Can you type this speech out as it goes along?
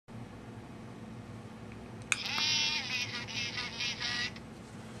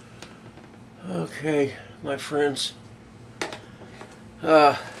Okay, my friends,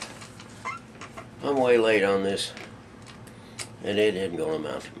 I'm way late on this, and it isn't going to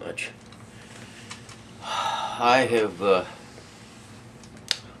amount to much. I have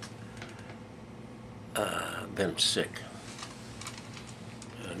been sick.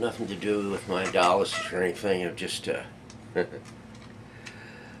 Nothing to do with my dialysis or anything. I've just, I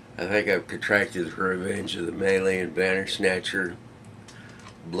think I've contracted the revenge of the Malayan Bandersnatcher,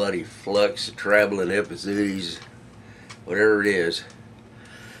 bloody flux, traveling epizooties, whatever it is.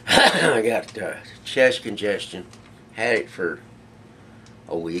 I got chest congestion. Had it for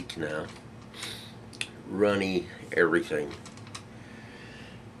a week now. Runny, everything.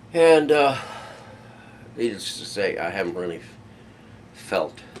 And needless to say, I haven't really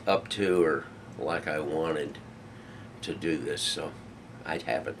felt up to or like I wanted to do this, so I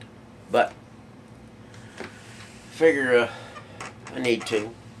haven't. But figure I need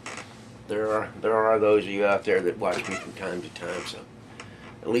to. There are those of you out there that watch me from time to time, so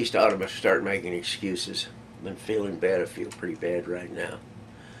at least I ought to start making excuses. I've been feeling bad. I feel pretty bad right now.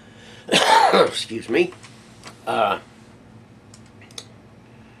 Excuse me. I'll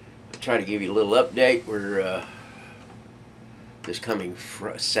try to give you a little update. We're this coming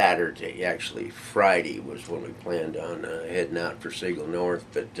Saturday, actually Friday was when we planned on heading out for Siegel North,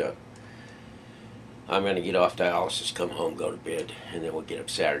 but I'm going to get off dialysis, come home, go to bed, and then we'll get up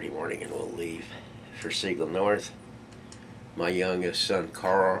Saturday morning and we'll leave for Siegel North. My youngest son,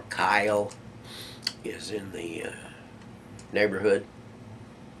 Kyle, is in the neighborhood.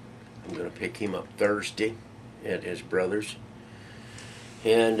 I'm going to pick him up Thursday at his brother's,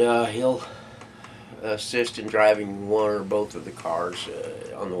 and he'll assist in driving one or both of the cars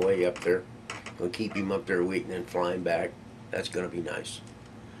on the way up there. We'll keep him up there a week and then fly him back. That's going to be nice.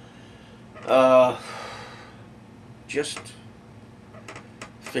 Just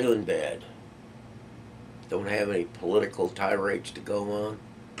feeling bad. Don't have any political tirades to go on.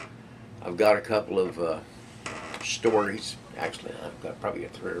 I've got a couple of stories. Actually, I've got probably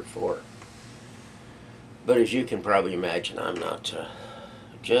 3 or 4. But as you can probably imagine, I'm not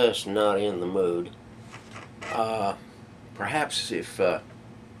just not in the mood. Perhaps if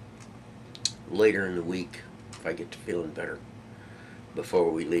later in the week, if I get to feeling better,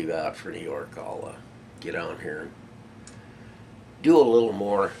 before we leave out for New York, I'll get on here and do a little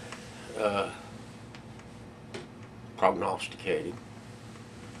more prognosticating.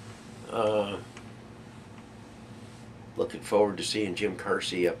 Looking forward to seeing Jim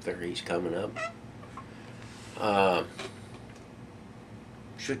Kersey up there. He's coming up.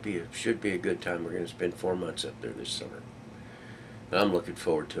 Should be a good time. We're going to spend 4 months up there this summer. And I'm looking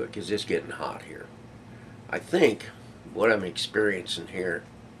forward to it because it's getting hot here. I think what I'm experiencing here,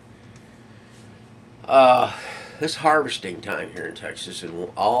 this harvesting time here in Texas, and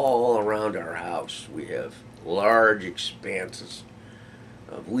all around our house we have large expanses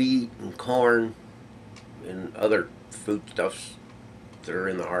of wheat and corn and other foodstuffs that are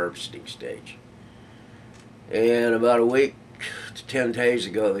in the harvesting stage. And about a week to 10 days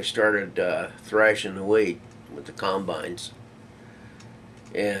ago, they started thrashing the wheat with the combines.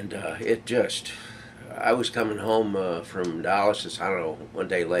 And I was coming home from dialysis, I don't know, one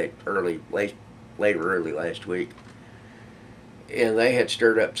day late or early last week. And they had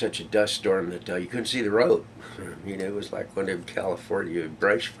stirred up such a dust storm that you couldn't see the road. You know, it was like one of them California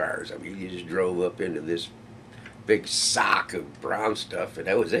brush fires. I mean, you just drove up into this big sock of brown stuff, and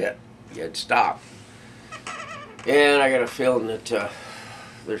that was it. You had to stop. And I got a feeling that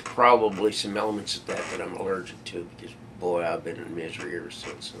there's probably some elements of that I'm allergic to, because boy, I've been in misery ever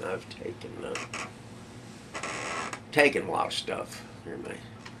since, and I've taken a lot of stuff. Here, my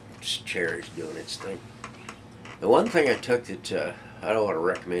chair is doing its thing. The one thing I took that I don't want to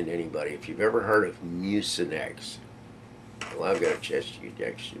recommend to anybody, if you've ever heard of Mucinex, well, I've got a chest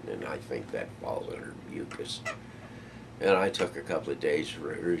infection, and I think that falls under mucus. And I took a couple of days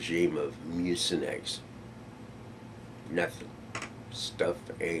regime of Mucinex. Nothing. Stuff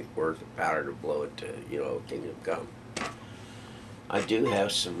ain't worth a powder to blow it to, kingdom come. I do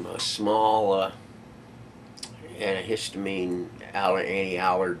have some small antihistamine,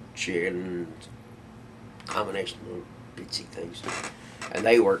 anti-allergen, combination of bitsy things, and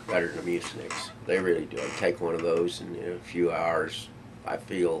they work better than the Mucinex. They really do. I take one of those, and in a few hours, I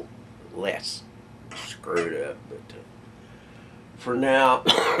feel less screwed up. But for now,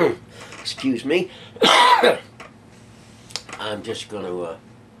 excuse me, I'm just going to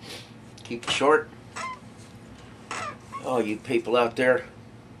keep it short. Oh, you people out there.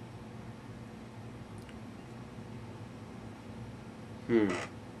 No,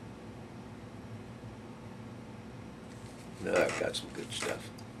 I've got some good stuff.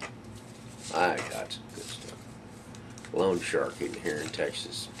 I got some good stuff. Loan sharking here in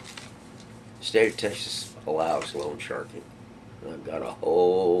Texas. The state of Texas allows loan sharking. I've got a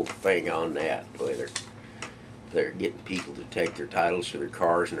whole thing on that. Whether they're getting people to take their titles to their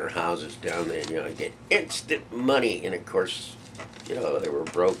cars and their houses down there, you know, get instant money. And of course, you know, they were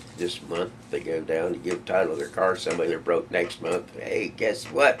broke this month. They go down to give title to their car. Somebody they're broke next month. Hey, guess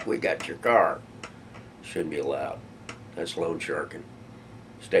what? We got your car. Shouldn't be allowed. That's loan sharking.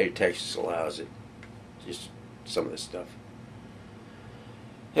 State of Texas allows it. Just some of this stuff.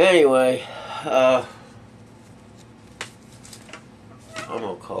 Anyway, I'm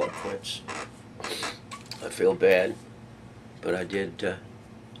gonna call it quits. I feel bad, but I did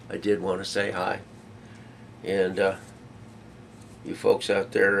want to say hi, and you folks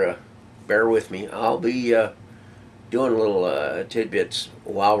out there, bear with me. I'll be doing little tidbits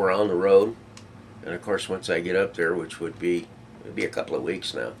while we're on the road, and of course, once I get up there, which would be a couple of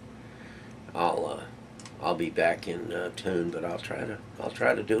weeks now, I'll be back in tune. But I'll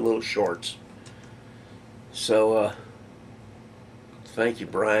try to do little shorts. So thank you,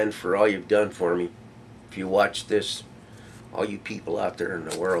 Brian, for all you've done for me. If you watch this, all you people out there in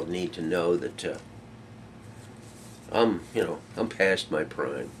the world need to know that I'm past my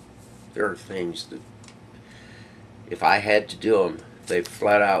prime. There are things that if I had to do them, they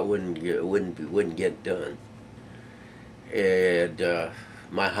flat out wouldn't get done. And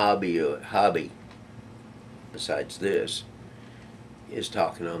my hobby, besides this, is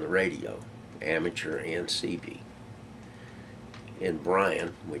talking on the radio, amateur and CB. And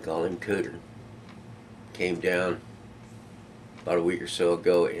Brian, we call him Cooter, came down about a week or so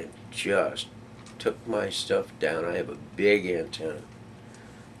ago and just took my stuff down. I have a big antenna,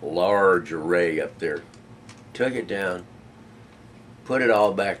 large array up there. Took it down, put it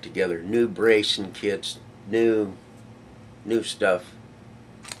all back together, new bracing kits, new stuff,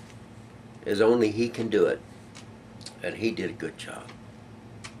 as only he can do it. And he did a good job.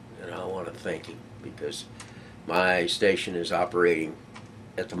 And I want to thank him, because my station is operating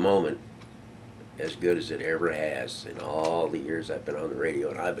at the moment as good as it ever has in all the years I've been on the radio,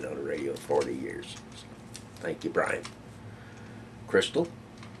 and I've been on the radio 40 years. So, thank you, Brian. Crystal,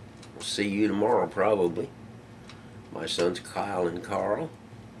 we'll see you tomorrow probably. My sons Kyle and Carl.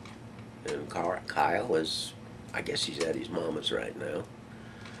 And Kyle is, I guess he's at his mama's right now.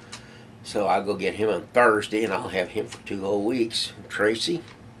 So I'll go get him on Thursday, and I'll have him for 2 whole weeks. Tracy,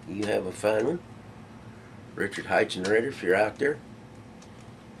 you have a fun one. Richard Heights and Ritter, if you're out there.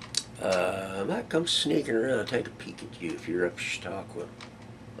 I might come sneaking around and take a peek at you if you're up Chautauqua.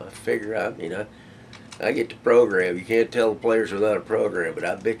 I figure out, I get the program. You can't tell the players without a program, but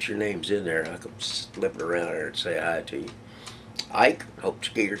I bet your name's in there. I'll come slipping around there and say hi to you. Ike, hope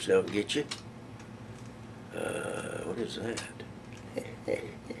skeeters don't get you. What is that?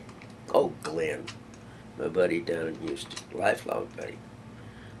 Oh, Glenn, my buddy down in Houston, lifelong buddy.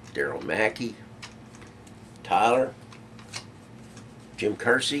 Daryl Mackey, Tyler, Jim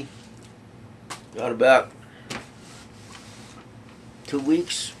Kersey. Got about 2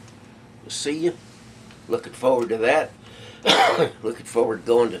 weeks. We'll see you. Looking forward to that. Looking forward to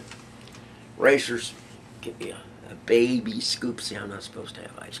going to Racers. Give me a baby scoop. See, I'm not supposed to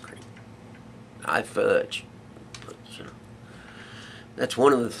have ice cream. I fudge. But, that's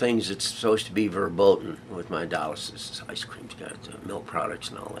one of the things that's supposed to be verboten with my dialysis. Ice cream's got milk products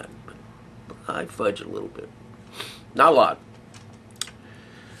and all that. But I fudge a little bit. Not a lot.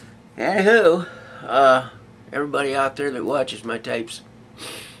 Anywho, everybody out there that watches my tapes,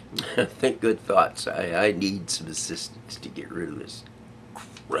 think good thoughts. I need some assistance to get rid of this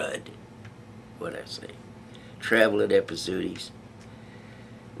crud. What'd I say? Traveling Epizooties.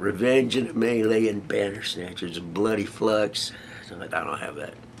 Revenge in a Melee and Banner Snatchers. Bloody Flux. I don't have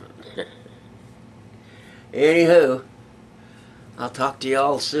that. Anywho, I'll talk to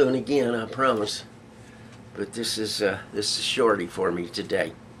y'all soon again, I promise. But this is shorty for me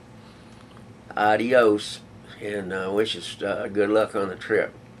today. Adios, and wish us good luck on the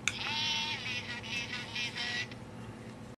trip.